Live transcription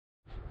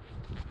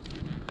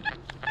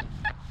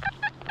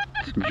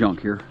some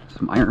junk here,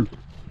 some iron,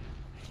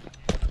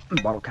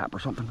 bottle cap or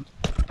something,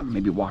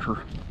 maybe washer.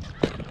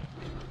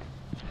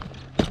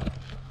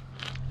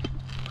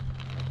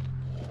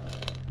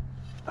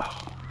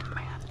 Oh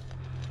man,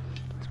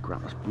 this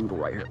ground is brutal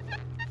right here.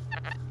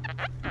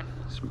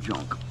 Some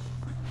junk.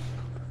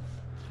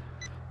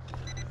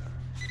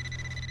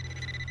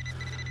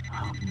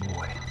 Oh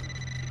boy,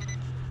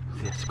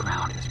 this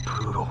ground is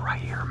brutal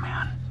right here,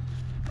 man.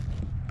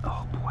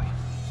 Oh boy.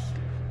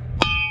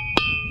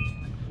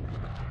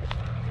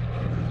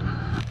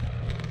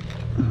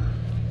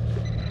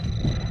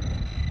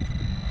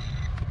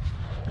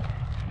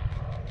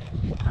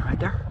 Right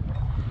there.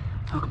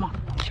 Oh, come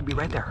on. It should be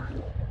right there.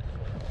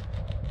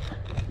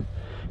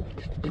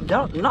 It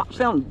does not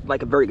sound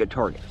like a very good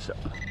target, so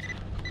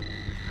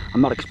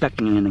I'm not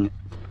expecting anything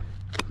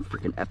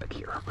freaking epic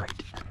here, right?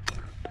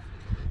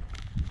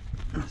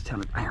 That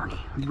sounded irony.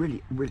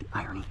 Really, really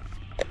irony.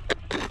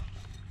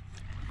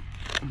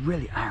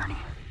 Really irony.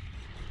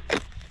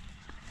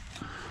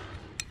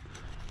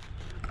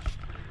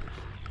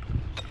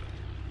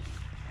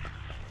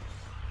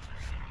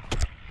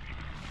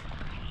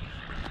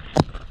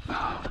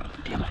 Oh,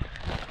 damn it.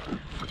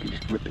 Freaking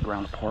just ripped the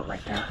ground apart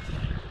right there.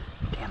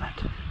 Damn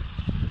it.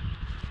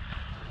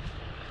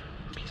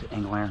 Piece of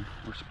angle iron.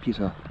 There's a piece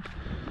of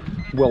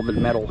welded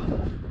metal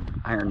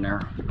iron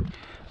there.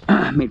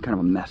 Made kind of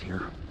a mess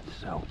here,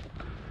 so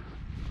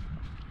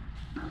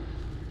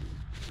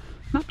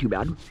not too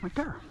bad right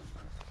there.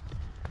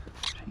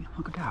 See,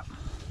 look at that.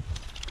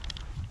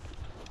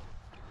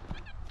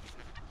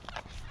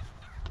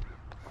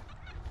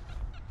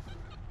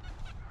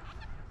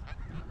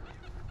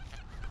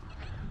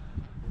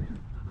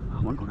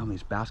 I want to go down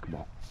these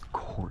basketball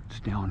courts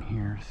down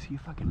here, see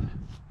if I can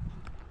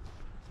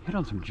hit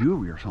on some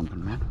jewelry or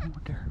something, man.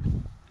 What there?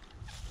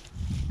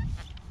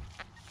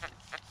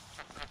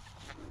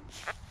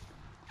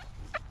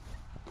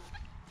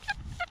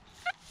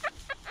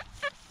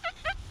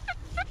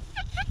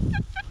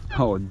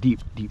 Oh, a deep,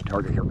 deep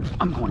target here.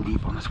 I'm going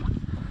deep on this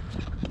one.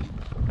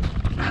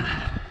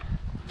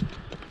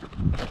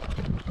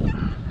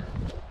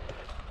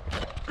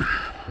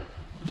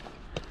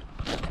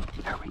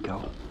 There we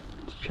go.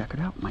 Let's check it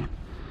out, man.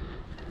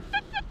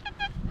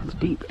 It's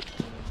deep.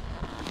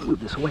 Move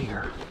this away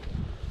here.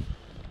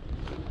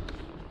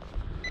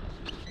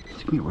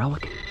 It's gonna be a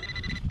relic.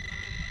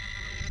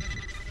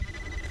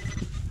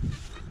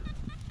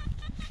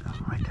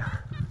 Oh, right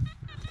there.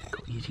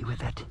 Go easy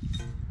with it.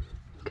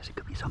 Because it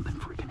could be something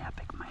freaking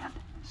epic, man.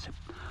 It's a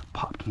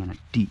pop can, a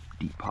deep,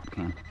 deep pop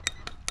can.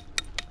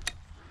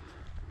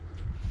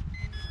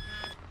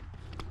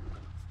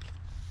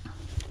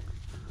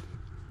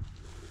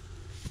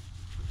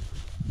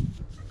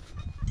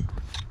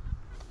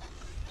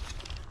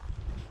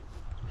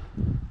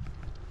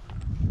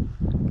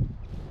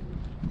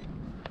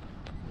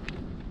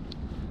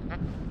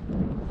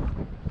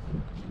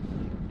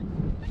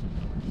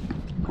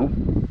 Oh,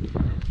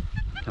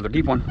 another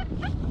deep one.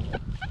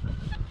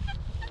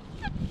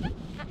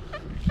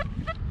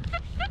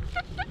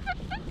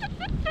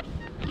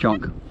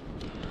 Junk.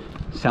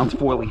 Sounds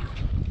foily.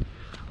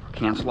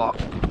 Can slot.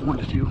 1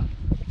 to 2.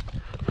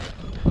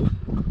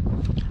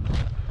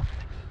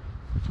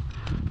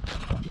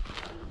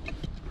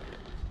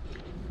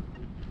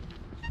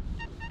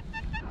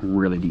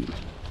 Really deep.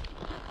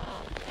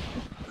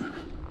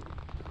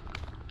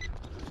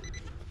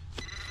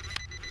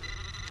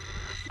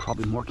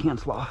 Probably more can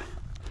slot.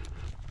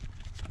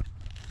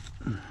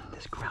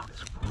 This ground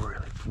is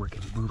really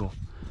freaking brutal.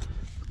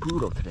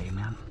 Brutal today,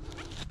 man.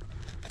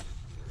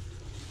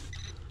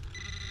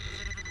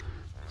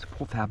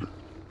 Pull tab.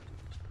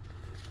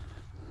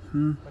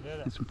 And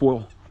some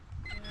foil.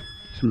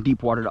 Some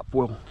deep watered up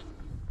foil.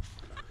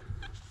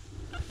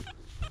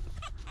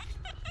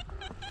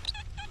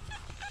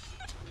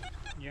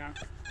 Yeah.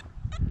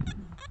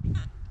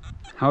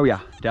 Oh yeah,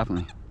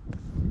 definitely.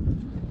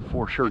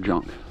 For sure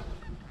junk.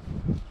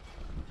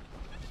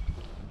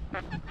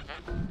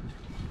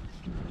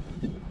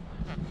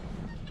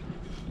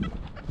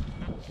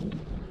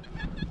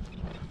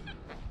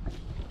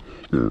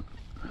 Yeah.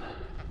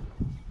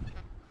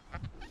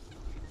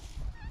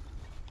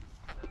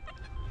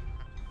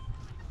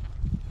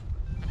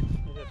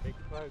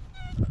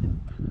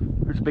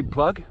 There's a big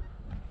plug.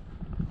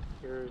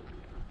 Here's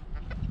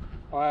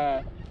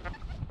what?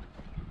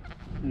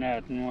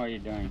 Nothing. What are you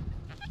doing?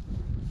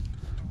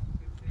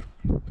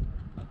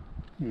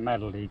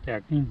 Metal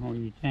detecting. What do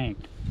you think?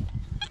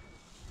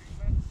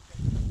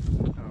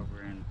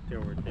 Over in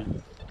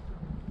Silverton.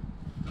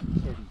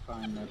 Didn't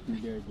find nothing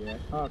good yet.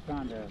 Oh,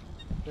 found a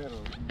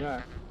little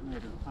duck.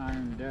 Made an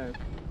iron duck.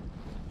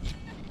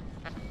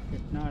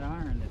 It's not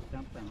iron. It's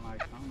something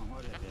like, I don't know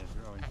what it is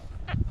really.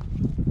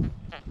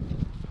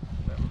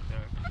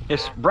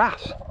 It's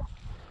brass.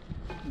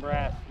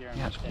 Brass,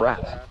 yeah, it's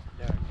brass. Duck.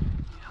 Yeah,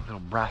 a little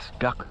brass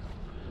duck.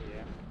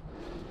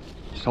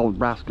 Yeah. Solid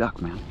brass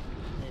duck, man.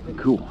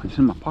 Cool. It's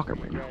in my pocket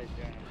right now.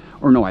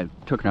 Or no, I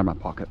took it out of my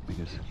pocket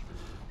because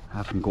I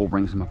have some gold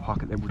rings in my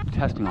pocket that we were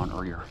testing on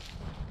earlier.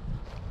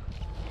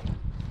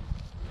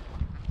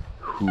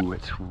 Ooh,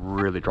 it's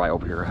really dry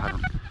over here.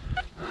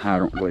 I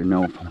don't really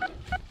know if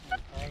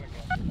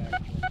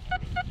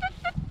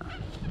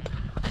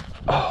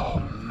oh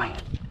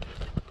man,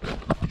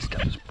 this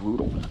stuff is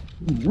brutal.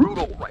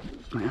 Brutal,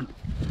 right, man?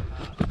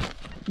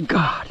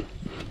 God,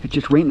 it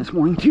just rained this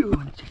morning too,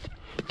 and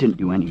it didn't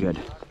do any good.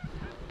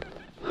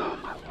 Oh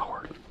my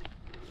Lord.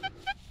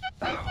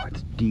 Oh,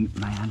 it's deep,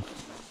 man.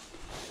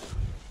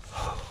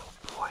 Oh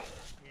boy.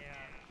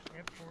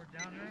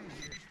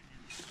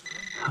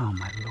 Oh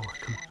my Lord,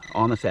 come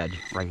on this edge,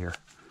 right here.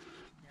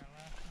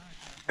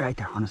 Right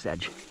there, on this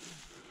edge.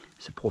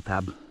 It's a pull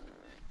tab.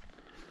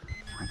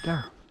 Right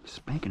there.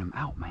 Spanking him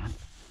out, man.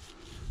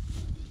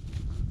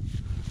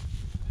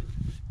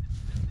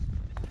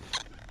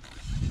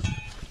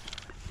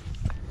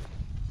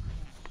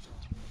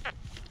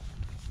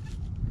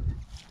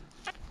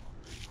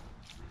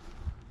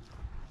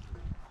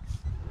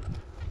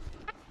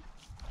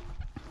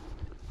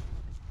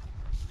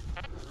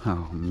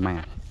 Oh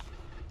man.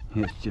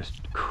 It's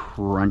just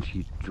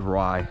crunchy,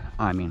 dry.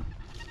 I mean,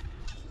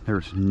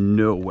 there's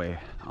no way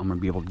I'm gonna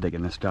be able to dig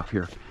in this stuff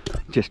here.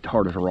 Just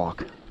hard as a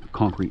rock.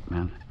 Concrete,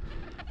 man.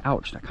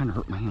 Ouch, that kind of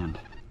hurt my hand.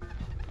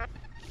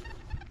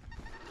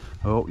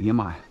 Oh,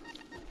 EMI.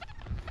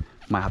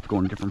 Might have to go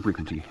on a different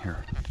frequency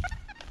here.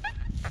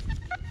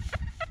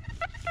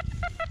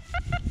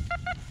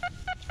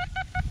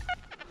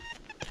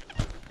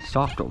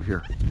 Soft over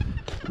here.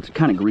 It's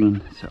kind of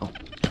green, so.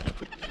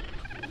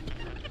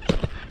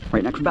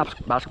 Right next to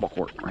the basketball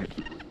court, right?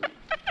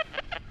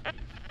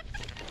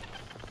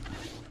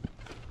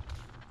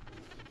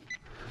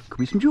 Could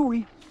be some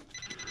jewelry,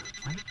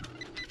 right?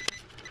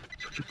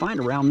 That's what you find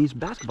around these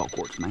basketball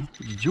courts, man.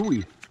 It's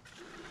jewelry.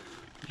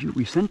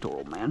 Jewelry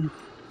central, man.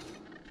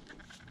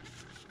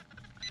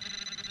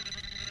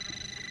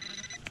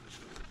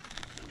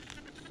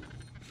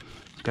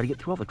 You gotta get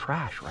through all the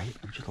trash, right?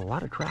 There's just a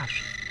lot of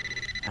trash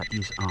at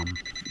these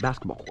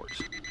basketball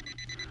courts,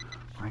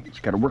 right? You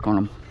gotta work on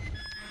them.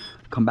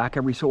 Come back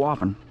every so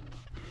often.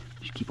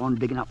 Just keep on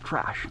digging up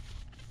trash.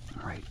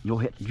 All right, you'll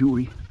hit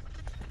jewelry.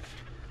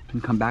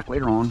 And come back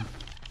later on,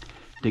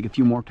 dig a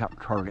few more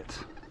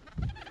targets.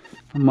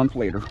 A month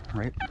later,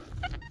 right?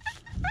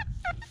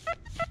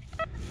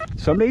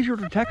 Some days your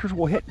detectors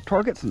will hit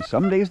targets and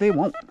some days they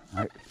won't,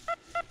 right?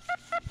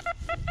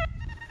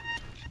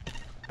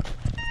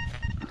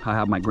 I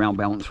have my ground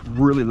balance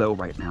really low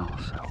right now,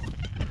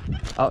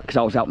 so. Because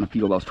I was out in the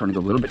field, I was trying to go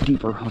a little bit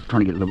deeper. I was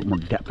trying to get a little bit more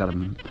depth out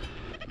of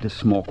this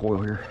small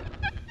coil here.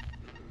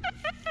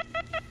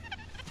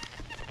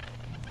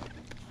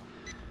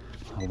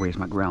 I'll raise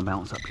my ground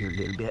balance up here a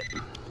little bit.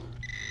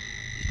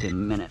 Just a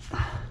minute.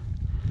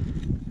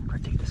 Try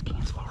to take this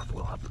can flower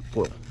foil up.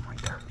 Foil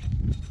right there.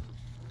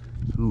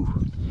 Ooh,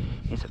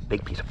 it's a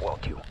big piece of foil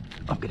too.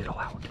 I'll get it all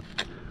out.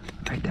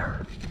 Right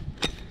there.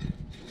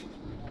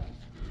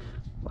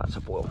 Lots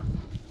of foil.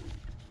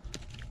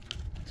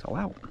 It's all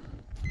out.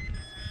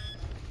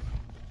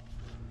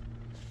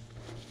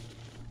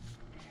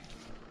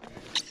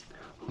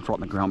 I'll drop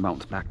the ground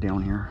balance back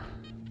down here.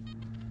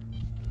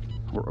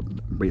 Or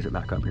raise it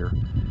back up here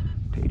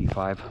to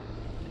 85.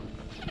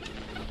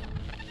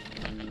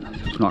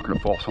 It's not going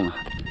to fall on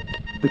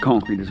the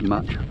concrete as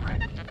much,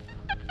 right?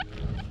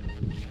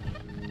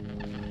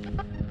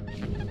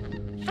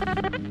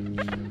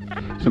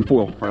 Some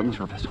foil right on the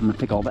surface. I'm going to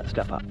pick all that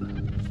stuff up.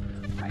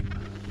 Right.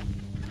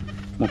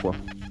 More foil.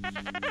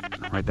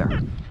 Right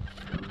there.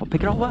 I'll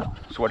pick it all up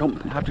so I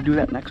don't have to do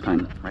that next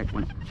time, right?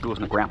 When it goes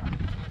in the ground.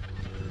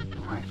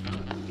 Right.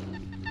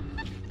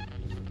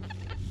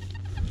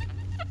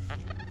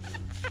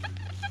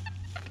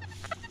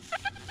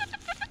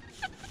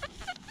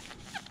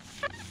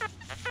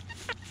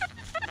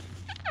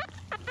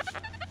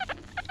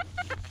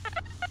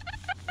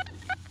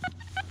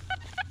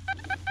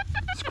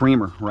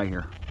 Screamer right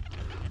here.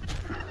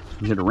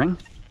 Is it a ring?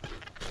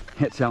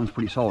 It sounds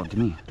pretty solid to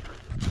me.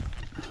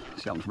 It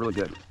sounds really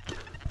good.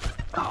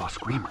 Oh,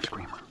 screamer.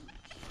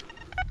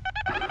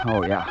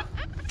 Oh yeah.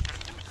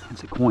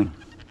 It's a coin.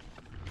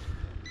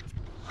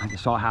 I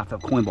just saw half the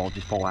coin ball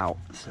just fall out,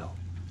 so.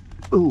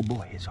 Oh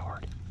boy, it's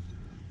hard.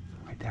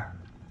 Right there.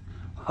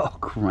 Oh,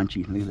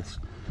 crunchy. Look at this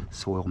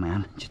soil,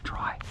 man. Just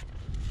dry.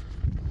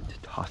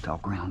 Just hostile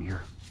ground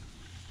here.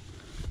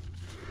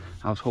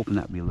 I was hoping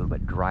that'd be a little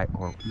bit dry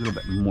or a little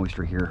bit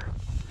moisture here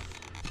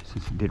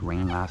since it did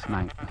rain last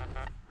night.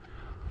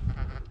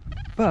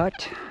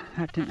 But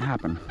that didn't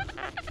happen.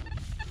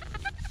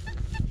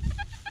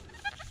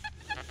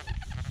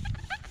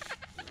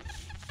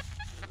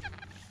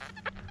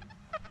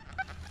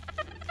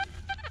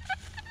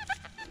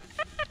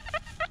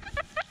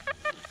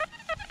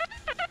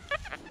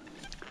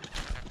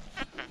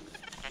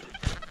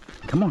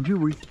 Come on,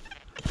 jewelry.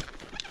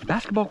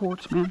 Basketball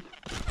courts, man.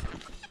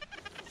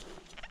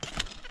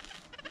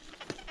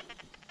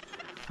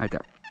 Right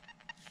there.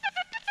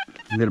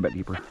 A little bit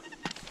deeper.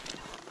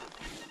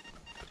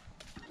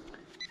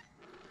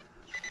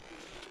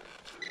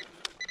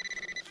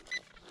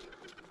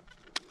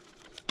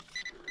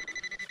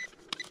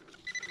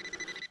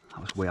 I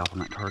was way off on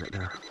that target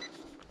there.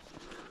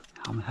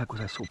 How in the heck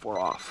was I so far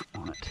off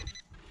on it?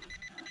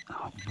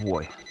 Oh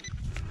boy.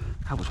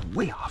 I was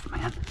way off,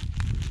 man.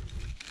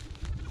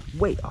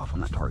 Way off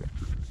on that target.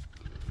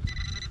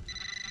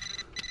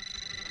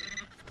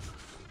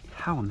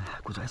 How in the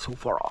heck was I so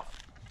far off?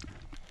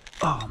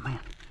 Oh man.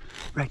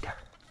 Right there.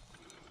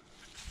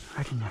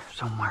 Right in there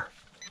somewhere.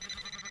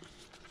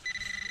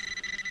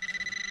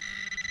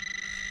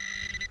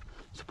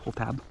 It's a pull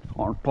tab.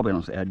 Or probably on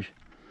its edge.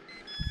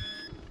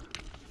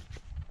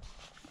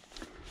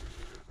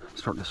 I'm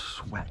starting to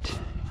sweat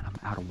and I'm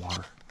out of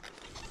water.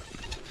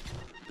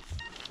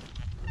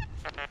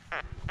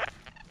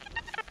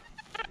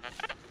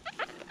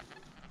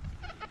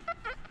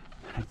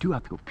 And I do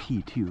have to go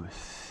pee too,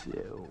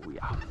 so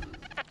yeah.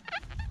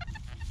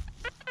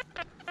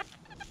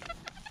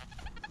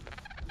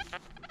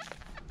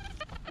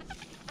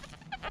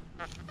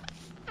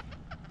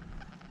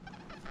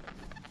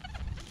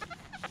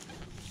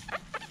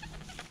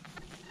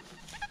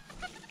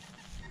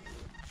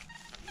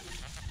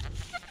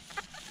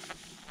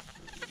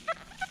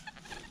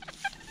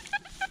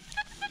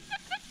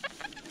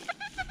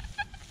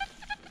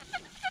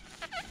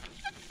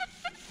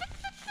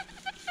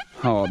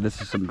 Oh,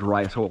 this is some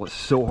dry soil. It's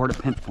so hard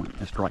to pinpoint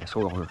this dry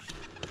soil here.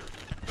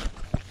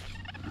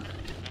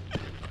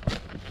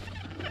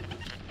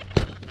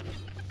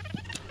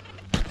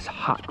 It's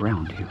hot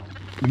ground too.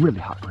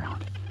 Really hot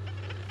ground.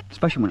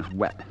 Especially when it's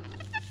wet.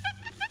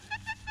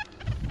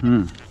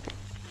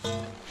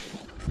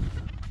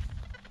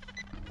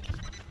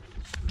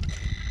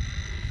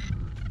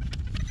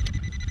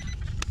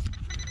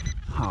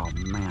 Oh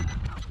man,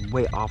 I was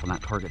way off on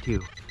that target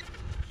too.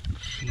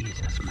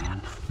 Jesus,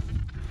 man.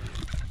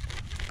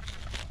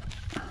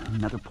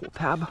 Another pull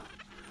tab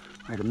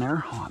right in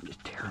there. Oh, I'm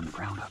just tearing the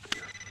ground up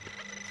here.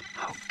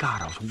 Oh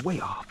God, I was way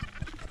off.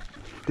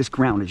 This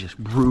ground is just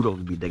brutal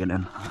to be digging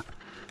in.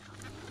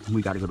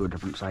 We got to go to a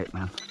different site,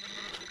 man.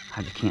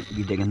 I just can't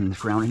be digging in this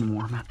ground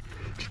anymore, man.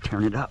 Just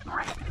tearing it up,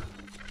 right?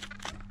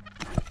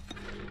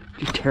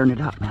 Just tearing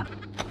it up, man.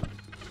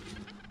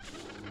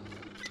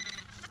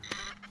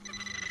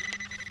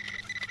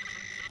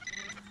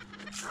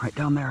 Right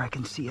down there, I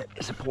can see it.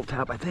 It's a pull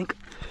tab, I think.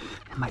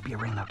 It might be a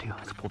ring though too.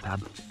 It's a pull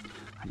tab.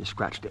 I just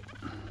scratched it.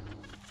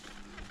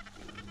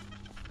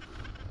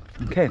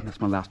 Okay,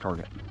 that's my last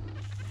target.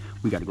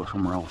 We got to go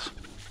somewhere else.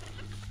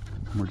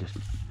 We're just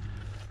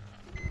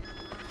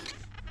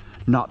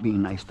not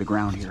being nice to the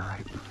ground here,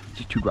 right? It's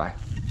just too dry.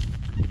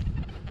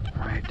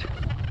 Right.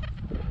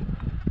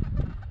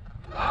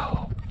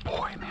 Oh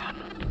boy,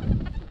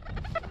 man.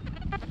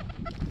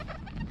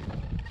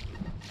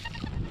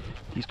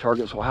 These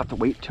targets will have to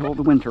wait till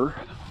the winter.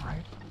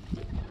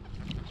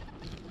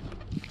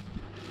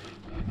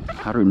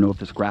 I don't even know if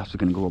this grass is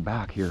going to grow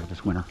back here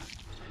this winter.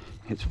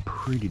 It's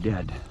pretty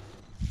dead.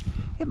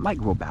 It might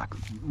grow back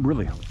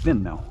really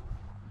thin though.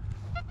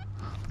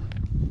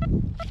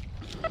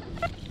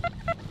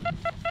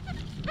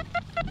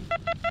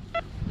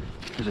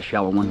 There's a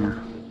shallow one here.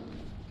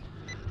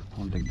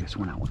 I'll dig this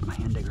one out with my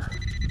hand digger,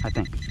 I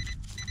think.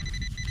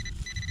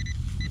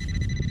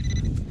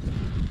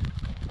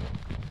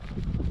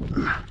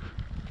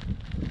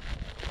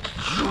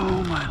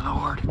 Oh my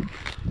Lord.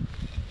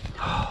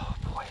 Oh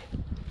boy.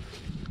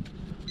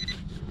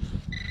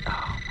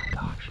 Oh my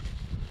gosh.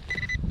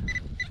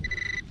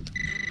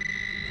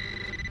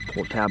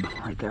 Pull tab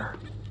right there.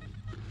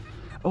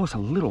 Oh, it's a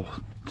little,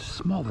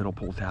 small little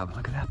pull tab.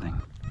 Look at that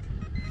thing.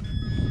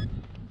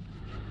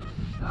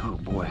 Oh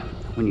boy,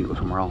 we need to go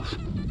somewhere else.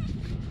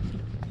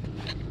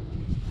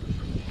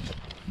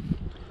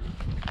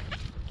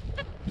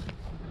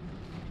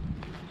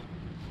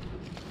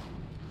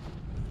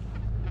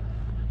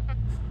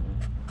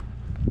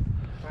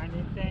 Find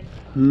anything?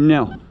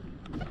 No.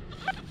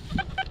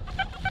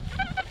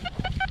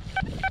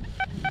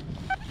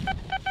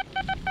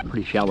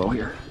 Pretty shallow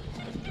here.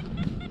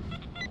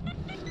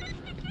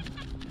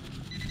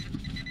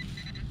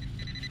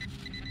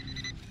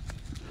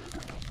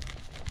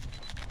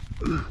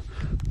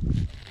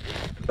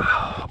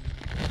 Oh,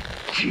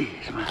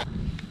 jeez, man.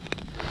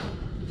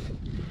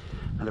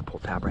 Another pull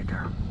tab right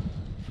there.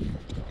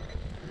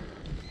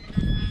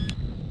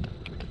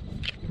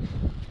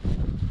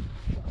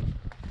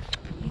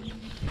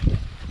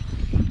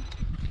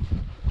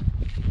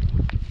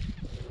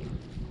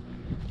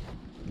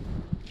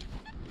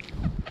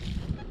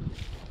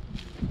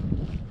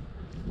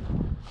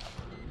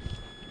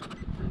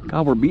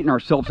 God, we're beating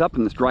ourselves up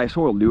in this dry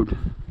soil, dude.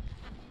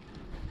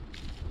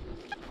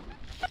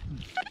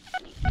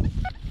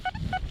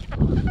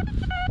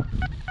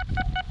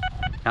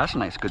 That's a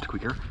nice good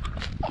squeaker.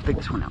 I'll take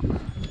this one out.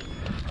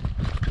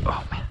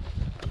 Oh man.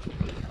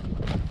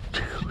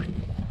 Dude.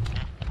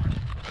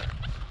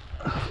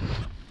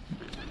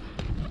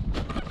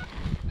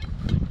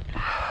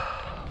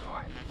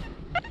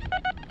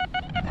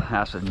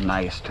 That's a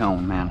nice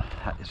tone, man.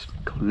 That is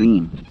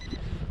clean.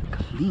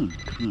 Clean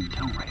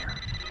tone right here.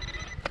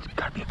 It's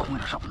gotta be a coin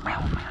or something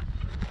round, man.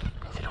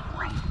 Is it a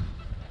ring?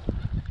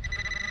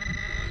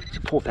 It's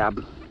a pull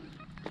tab.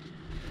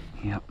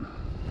 Yep.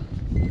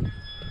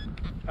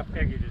 I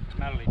figured it's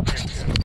metal detector.